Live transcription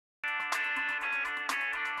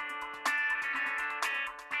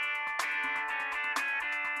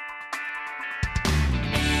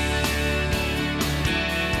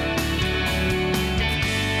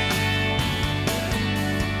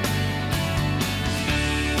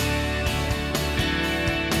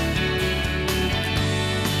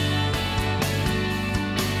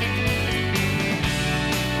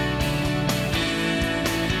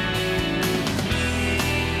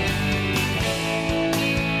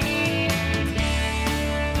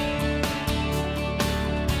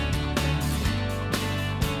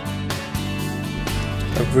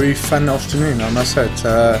a very fun afternoon, I must say.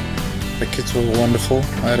 The kids were wonderful.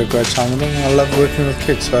 I had a great time with them. I love working with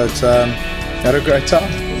kids, so I had a great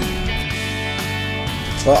time.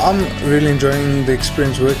 Well, I'm really enjoying the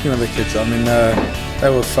experience working with the kids. I mean, they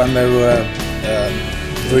were fun. They were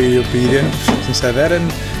very obedient, if you can say that,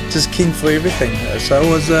 and just keen for everything. So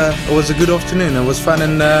it was a good afternoon. It was fun,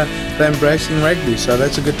 and they're embracing rugby. So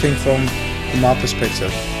that's a good thing from my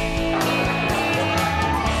perspective.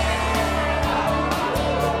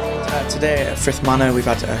 Today at Frith Manor we've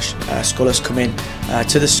had scholars come in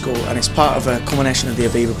to the school, and it's part of a culmination of the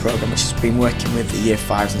Aviva programme, which has been working with the year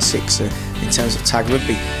 5s and 6 in terms of tag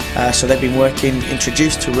rugby. So they've been working,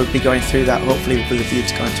 introduced to rugby, going through that, hopefully with a view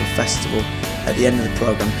to going to a festival at the end of the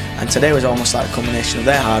programme. And today was almost like a culmination of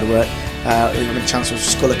their hard work. We had a chance of a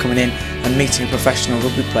scholar coming in and meeting a professional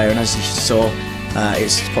rugby player, and as you saw,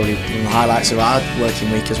 it's probably one of the highlights of our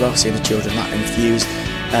working week as well, seeing the children that enthused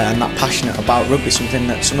and that passionate about rugby, something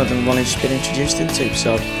that some of them have only just been introduced into.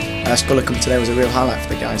 So scholar come today was a real highlight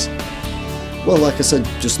for the guys. Well, like I said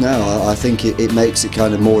just now, I think it makes it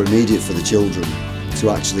kind of more immediate for the children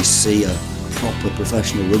to actually see a proper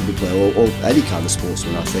professional rugby player, or any kind of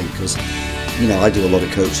sportsman, I think, because, you know, I do a lot of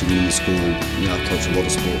coaching in the school. You know, I coach a lot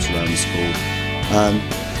of sports around the school.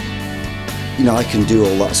 You know, I can do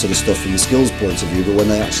all that sort of stuff from the skills point of view, but when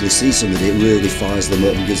they actually see somebody, it really fires them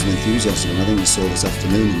up and gives them enthusiasm. And I think we saw this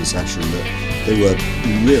afternoon in the session that they were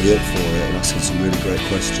really up for it and asking some really great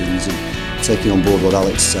questions and taking on board what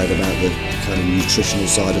Alex said about the kind of nutritional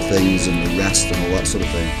side of things and the rest and all that sort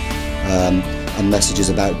of thing. And messages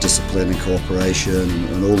about discipline and cooperation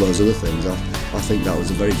and all those other things. I think that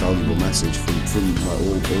was a very valuable message from like,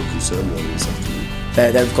 all concerned really this afternoon.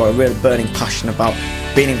 They've got a real burning passion about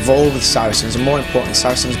being involved with Saracens, and more importantly,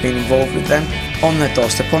 Saracens being involved with them on their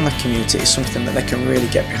doorstep, on their community, is something that they can really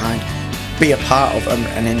get behind, be a part of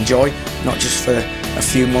and enjoy, not just for a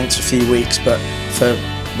few months, a few weeks, but for,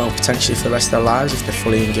 well, potentially for the rest of their lives if they're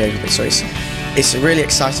fully engaged with it. So it's a really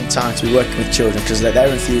exciting time to be working with children, because their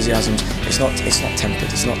enthusiasms, it's not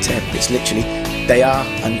tempered, it's not tapered, it's literally they are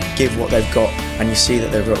and give what they've got, and you see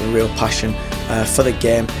that they've got a real passion for the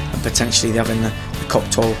game, and potentially having the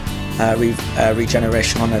cocktail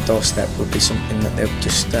regeneration on their doorstep would be something that they'll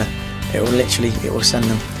just it will send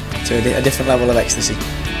them to a different level of ecstasy.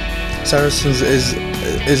 Saracens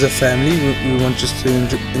is a family. We want just to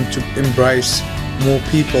embrace more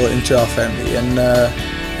people into our family, and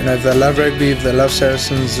you know, if they love rugby, if they love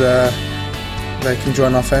Saracens, they can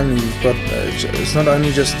join our family. We've got it's not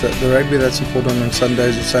only just the rugby that's important on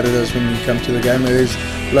Sundays or Saturdays when you come to the game. There's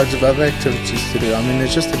loads of other activities to do. I mean,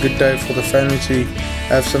 it's just a good day for the family to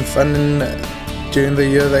have some fun, and during the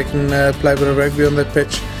year they can play a bit of rugby on the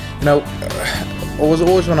pitch. You know,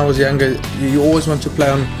 always when I was younger, you always want to play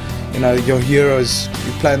on, you know, your heroes.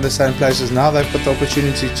 You play in the same places. Now they've got the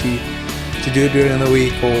opportunity to do it during the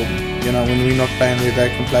week, or, you know, when we're not playing there, they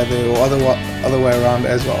can play there, or other way around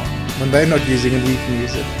as well. When they're not using it, we can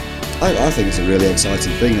use it. I think it's a really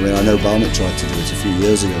exciting thing. I mean, I know Barnet tried to do it a few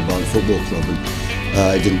years ago, Barnet Football Club,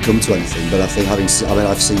 and it didn't come to anything. But I think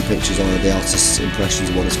I've seen pictures on the artists' impressions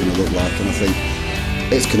of what it's going to look like, and I think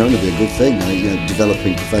it can only be a good thing. You know,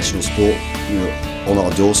 developing professional sport, you know, on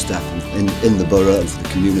our doorstep and in the borough and for the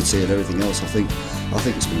community and everything else. I think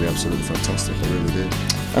it's going to be absolutely fantastic. I really do.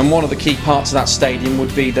 And one of the key parts of that stadium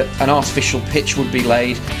would be that an artificial pitch would be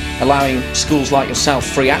laid, allowing schools like yourself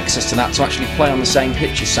free access to that to actually play on the same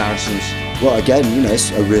pitch as Saracens. Well, again, you know, it's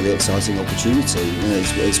a really exciting opportunity. You know,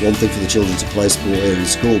 it's one thing for the children to play sport here in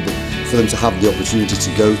school, but for them to have the opportunity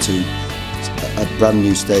to go to a brand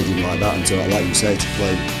new stadium like that and to, like you say, to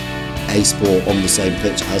play a sport on the same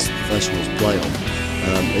pitch as the professionals play on,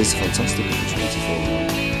 is a fantastic opportunity for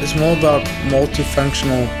them. It's more about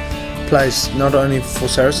multifunctional place, not only for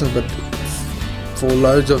Saracens but for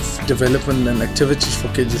loads of development and activities for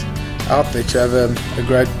kids out there to have a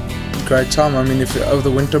great time. I mean, if over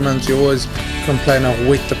the winter months you always complain how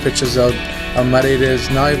wet the pitches are, how muddy it is,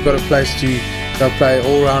 now you've got a place to go play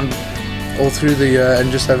all through the year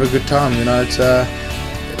and just have a good time. You know, it's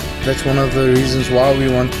that's one of the reasons why we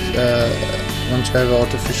want to have an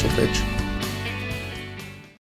artificial pitch.